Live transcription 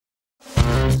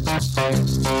Okay,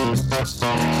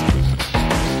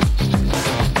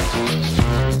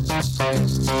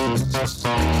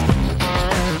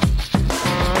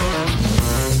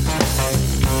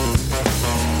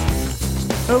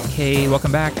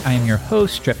 welcome back. I am your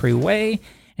host, Jeffrey Way,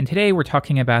 and today we're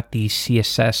talking about the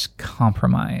CSS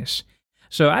compromise.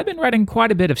 So I've been writing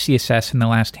quite a bit of CSS in the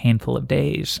last handful of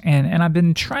days, and I've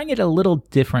been trying it a little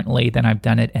differently than I've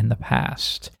done it in the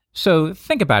past. So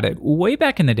think about it. Way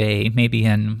back in the day, maybe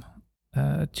in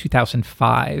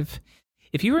 2005,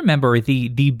 if you remember,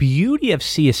 the beauty of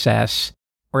CSS,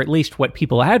 or at least what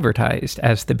people advertised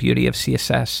as the beauty of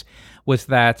CSS, was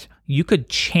that you could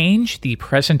change the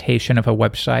presentation of a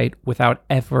website without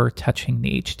ever touching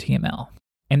the HTML.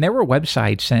 And there were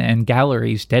websites and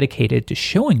galleries dedicated to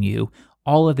showing you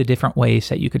all of the different ways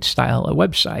that you could style a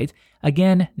website,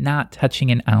 again, not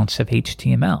touching an ounce of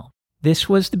HTML. This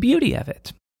was the beauty of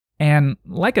it. And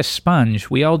like a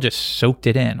sponge, we all just soaked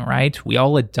it in, right? We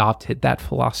all adopted that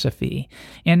philosophy.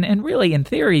 And really, in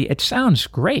theory, it sounds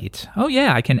great. Oh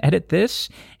yeah, I can edit this,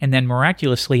 and then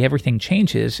miraculously everything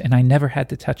changes, and I never had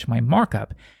to touch my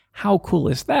markup. How cool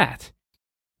is that?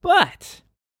 But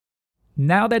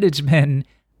now that it's been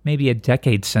maybe a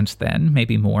decade since then,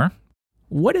 maybe more,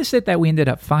 what is it that we ended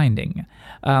up finding?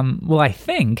 Well, I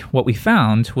think what we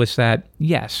found was that,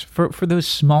 yes, for those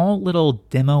small little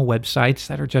demo websites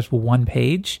that are just one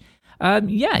page,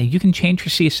 yeah, you can change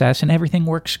your CSS and everything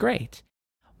works great.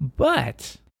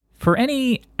 But for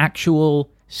any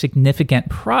actual significant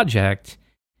project,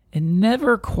 it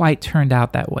never quite turned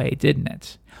out that way, didn't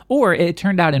it? Or it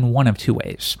turned out in one of two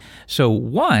ways. So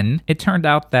one, it turned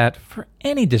out that for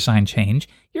any design change,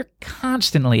 you're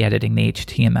constantly editing the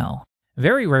HTML.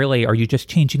 Very rarely are you just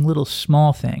changing little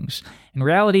small things. In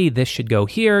reality, this should go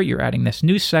here, you're adding this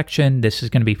new section, this is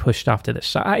going to be pushed off to the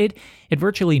side. It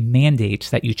virtually mandates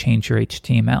that you change your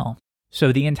HTML.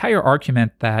 So the entire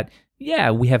argument that,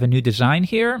 yeah, we have a new design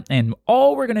here, and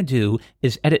all we're going to do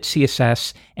is edit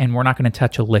CSS, and we're not going to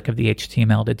touch a lick of the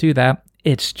HTML to do that,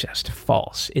 it's just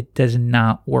false. It does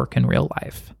not work in real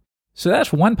life. So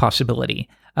that's one possibility.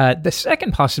 The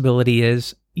second possibility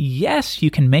is, yes, you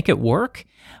can make it work,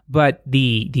 but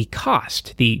the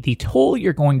cost, the toll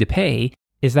you're going to pay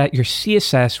is that your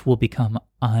CSS will become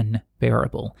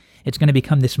unbearable. It's going to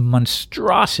become this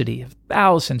monstrosity of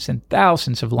thousands and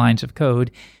thousands of lines of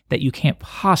code that you can't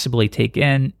possibly take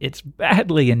in. It's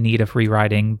badly in need of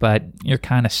rewriting, but you're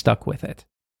kind of stuck with it.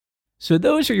 So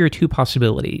those are your two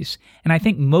possibilities. And I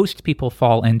think most people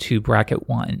fall into bracket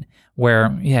one,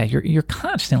 where, yeah, you're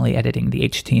constantly editing the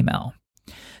HTML.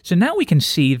 So now we can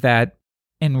see that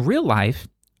in real life,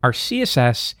 our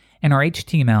CSS and our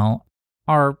HTML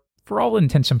are, for all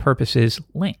intents and purposes,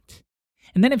 linked.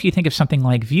 And then if you think of something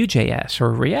like Vue.js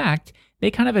or React,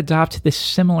 they kind of adopt this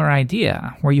similar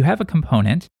idea, where you have a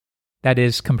component that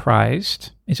is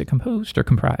comprised, is it composed or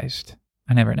comprised?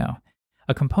 I never know.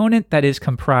 A component that is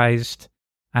comprised,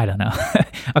 I don't know,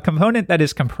 a component that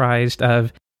is comprised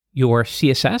of your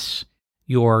CSS,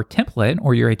 your template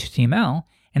or your HTML,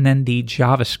 and then the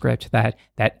JavaScript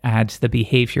that adds the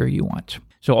behavior you want.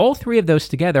 So all three of those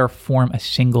together form a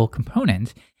single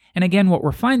component. And again, what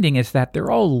we're finding is that they're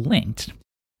all linked.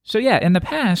 So yeah, in the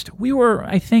past, we were,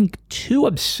 I think, too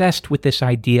obsessed with this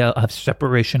idea of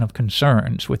separation of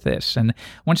concerns with this. And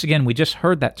once again, we just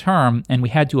heard that term and we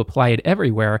had to apply it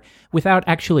everywhere without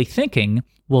actually thinking,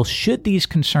 well, should these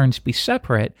concerns be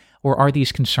separate or are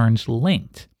these concerns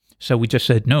linked? So we just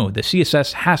said, no, the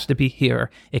CSS has to be here.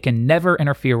 It can never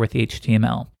interfere with the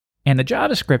HTML. And the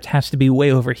JavaScript has to be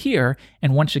way over here.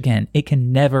 And once again, it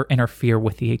can never interfere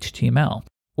with the HTML.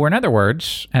 Or in other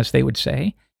words, as they would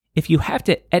say, if you have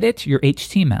to edit your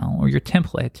HTML or your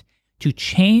template to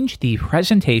change the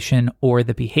presentation or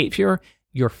the behavior,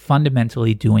 you're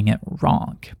fundamentally doing it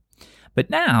wrong. But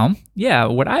now, yeah,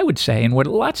 what I would say, and what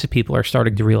lots of people are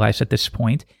starting to realize at this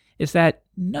point, is that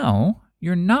no,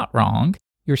 you're not wrong.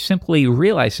 You're simply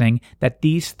realizing that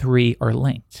these three are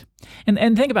linked. And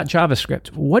think about JavaScript.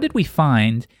 What did we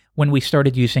find when we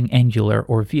started using Angular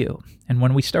or Vue? And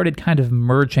when we started kind of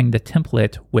merging the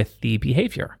template with the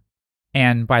behavior?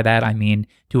 And by that, I mean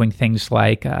doing things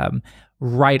like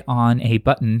right on a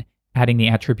button, adding the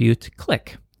attribute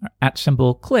click.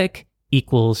 @click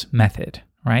equals method,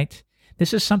 right?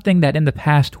 This is something that in the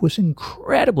past was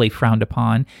incredibly frowned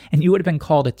upon, and you would have been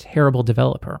called a terrible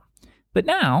developer. But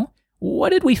now, what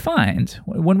did we find?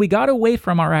 When we got away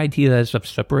from our ideas of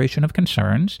separation of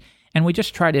concerns, and we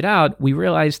just tried it out, we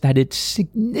realized that it's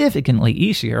significantly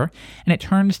easier, and it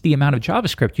turns the amount of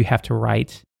JavaScript you have to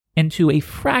write into a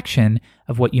fraction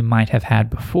of what you might have had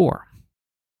before.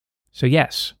 So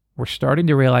yes, we're starting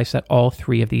to realize that all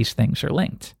three of these things are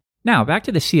linked. Now, back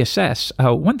to the CSS.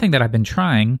 One thing that I've been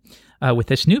trying with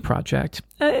this new project,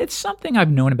 it's something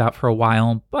I've known about for a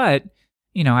while, but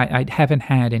I haven't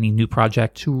had any new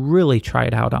project to really try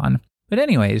it out on. But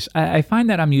anyways, I find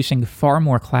that I'm using far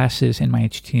more classes in my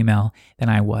HTML than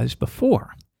I was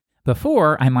before.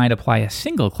 Before, I might apply a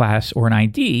single class or an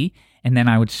ID, and then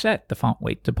I would set the font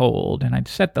weight to bold, and I'd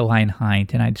set the line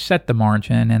height, and I'd set the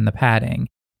margin and the padding.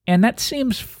 And that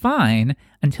seems fine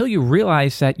until you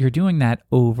realize that you're doing that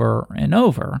over and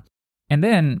over. And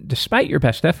then, despite your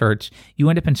best efforts, you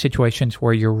end up in situations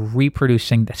where you're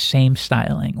reproducing the same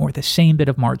styling or the same bit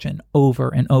of margin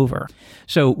over and over.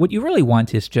 So what you really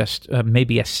want is just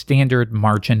maybe a standard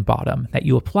margin bottom that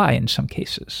you apply in some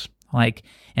cases. Like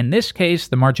in this case,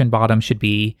 the margin bottom should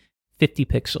be 50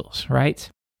 pixels, right?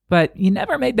 But you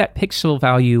never made that pixel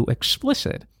value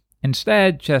explicit.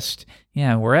 Instead, just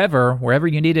wherever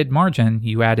you needed margin,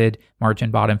 you added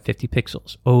margin bottom 50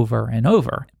 pixels over and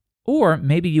over. Or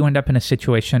maybe you end up in a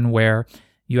situation where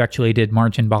you actually did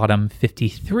margin bottom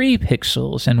 53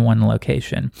 pixels in one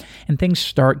location, and things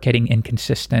start getting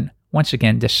inconsistent, once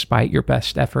again, despite your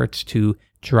best efforts to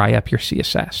dry up your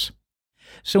CSS.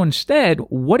 So instead,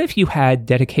 what if you had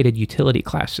dedicated utility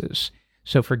classes?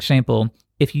 So for example,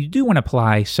 if you do want to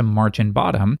apply some margin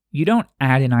bottom, you don't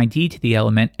add an ID to the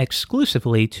element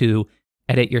exclusively to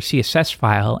edit your CSS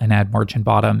file and add margin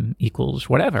bottom equals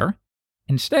whatever.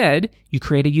 Instead, you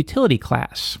create a utility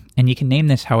class, and you can name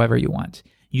this however you want.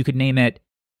 You could name it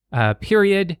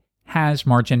period has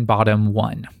margin bottom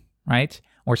 1, right?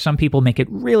 Or some people make it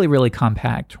really, really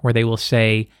compact, where they will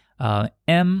say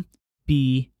MB1,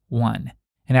 and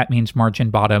that means margin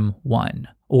bottom 1,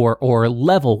 or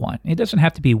level 1. It doesn't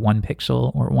have to be 1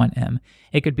 pixel or 1M.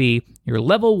 It could be your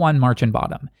level 1 margin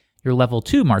bottom, your level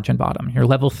 2 margin bottom, your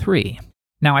level 3.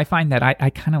 Now, I find that I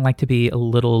kind of like to be a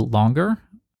little longer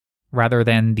rather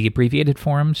than the abbreviated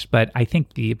forms, but I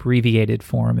think the abbreviated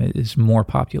form is more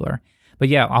popular. But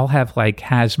yeah, I'll have like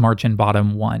has margin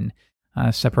bottom 1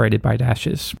 separated by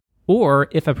dashes. Or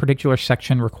if a particular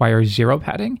section requires 0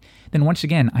 padding, then once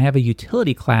again, I have a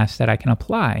utility class that I can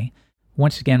apply,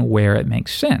 once again, where it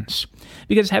makes sense.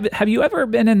 Because have you ever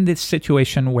been in this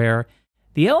situation where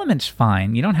the element's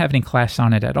fine, you don't have any class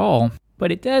on it at all,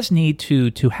 but it does need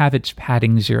to have its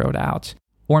padding zeroed out?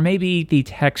 Or maybe the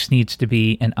text needs to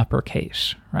be in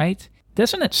uppercase, right?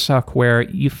 Doesn't it suck where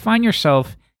you find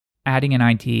yourself adding an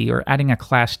ID or adding a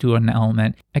class to an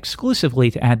element exclusively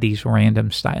to add these random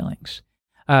stylings?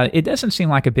 It doesn't seem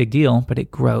like a big deal, but it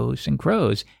grows and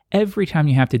grows. Every time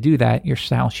you have to do that, your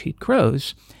style sheet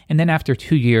grows. And then after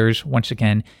 2 years, once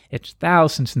again, it's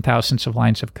thousands and thousands of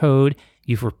lines of code.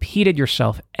 You've repeated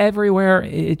yourself everywhere.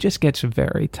 It just gets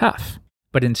very tough.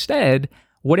 But instead,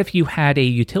 what if you had a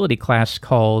utility class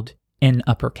called in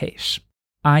uppercase,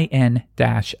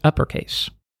 in-uppercase?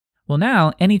 Well,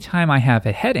 now, anytime I have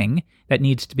a heading that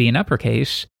needs to be in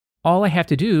uppercase, all I have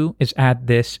to do is add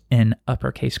this in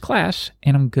uppercase class,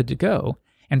 and I'm good to go.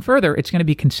 And further, it's going to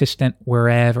be consistent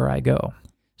wherever I go.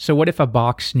 So what if a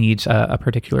box needs a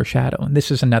particular shadow? And this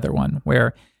is another one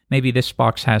where maybe this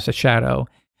box has a shadow,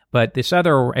 but this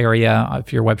other area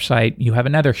of your website, you have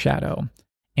another shadow.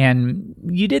 And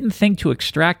you didn't think to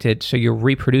extract it, so you're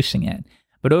reproducing it.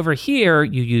 But over here,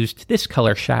 you used this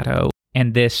color shadow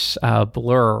and this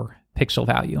blur pixel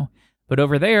value. But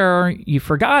over there, you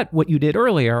forgot what you did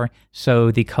earlier,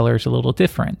 so the color is a little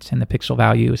different, and the pixel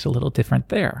value is a little different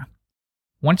there.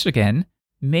 Once again,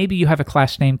 maybe you have a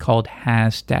class name called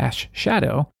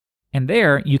has-shadow, and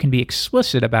there you can be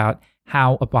explicit about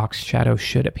how a box shadow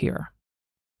should appear.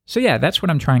 So yeah, that's what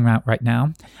I'm trying out right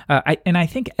now. I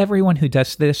think everyone who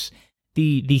does this,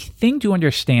 the thing to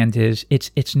understand is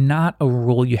it's not a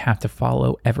rule you have to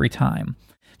follow every time.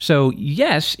 So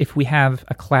yes, if we have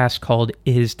a class called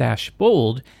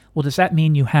is-bold, well, does that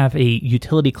mean you have a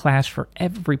utility class for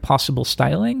every possible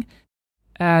styling?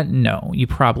 No, you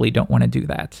probably don't want to do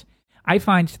that. I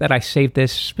find that I save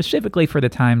this specifically for the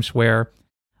times where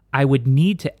I would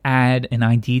need to add an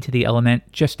ID to the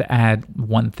element just to add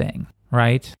one thing,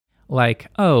 right? Like,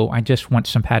 oh, I just want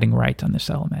some padding right on this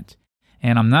element.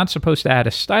 And I'm not supposed to add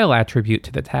a style attribute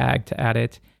to the tag to add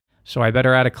it, so I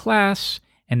better add a class,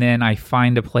 and then I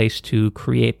find a place to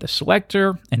create the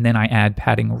selector, and then I add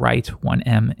padding right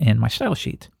 1M in my style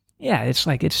sheet. Yeah, it's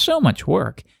so much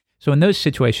work. So in those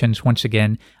situations, once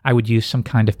again, I would use some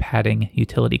kind of padding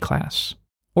utility class.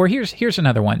 Or here's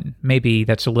another one, maybe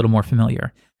that's a little more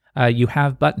familiar. You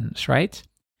have buttons, right?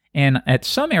 And at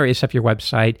some areas of your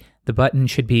website, the button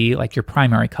should be like your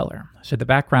primary color. So the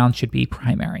background should be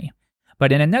primary.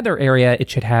 But in another area,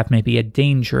 it should have maybe a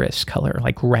dangerous color,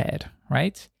 like red,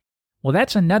 right? Well,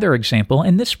 that's another example,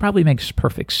 and this probably makes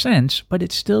perfect sense, but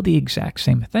it's still the exact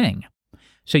same thing.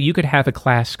 So you could have a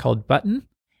class called button,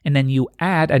 and then you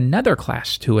add another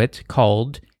class to it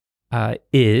called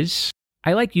is.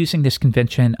 I like using this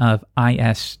convention of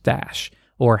is dash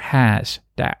or has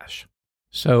dash.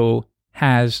 So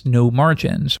has no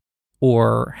margins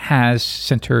or has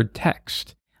centered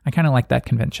text. I kind of like that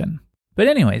convention. But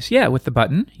anyways, yeah, with the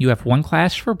button, you have one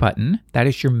class for button. That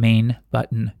is your main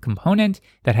button component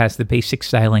that has the basic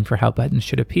styling for how buttons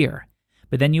should appear.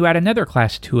 But then you add another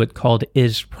class to it called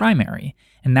is primary,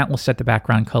 and that will set the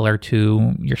background color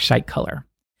to your site color.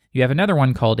 You have another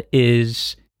one called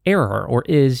is error or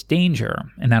is danger,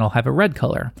 and that'll have a red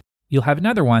color. You'll have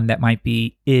another one that might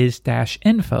be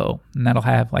is-info, and that'll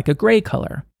have like a gray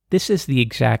color. This is the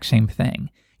exact same thing.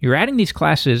 You're adding these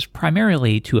classes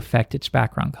primarily to affect its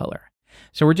background color.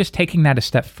 So we're just taking that a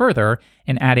step further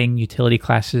and adding utility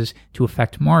classes to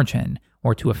affect margin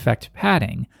or to affect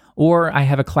padding. Or I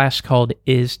have a class called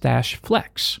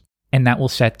is-flex, and that will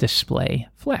set display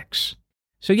flex.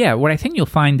 So yeah, what I think you'll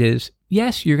find is,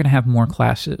 yes, you're going to have more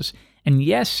classes. And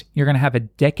yes, you're going to have a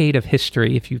decade of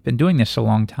history if you've been doing this a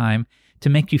long time to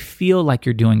make you feel like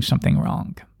you're doing something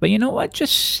wrong. But you know what?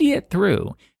 Just see it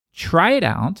through. Try it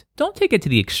out. Don't take it to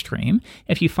the extreme.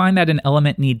 If you find that an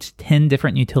element needs 10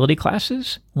 different utility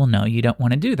classes, well, no, you don't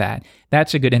want to do that.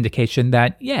 That's a good indication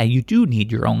that, yeah, you do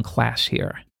need your own class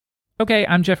here. Okay,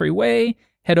 I'm Jeffrey Way.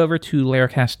 Head over to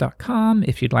Laracast.com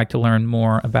if you'd like to learn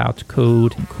more about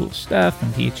code and cool stuff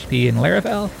and PHP and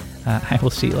Laravel. I will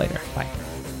see you later. Bye.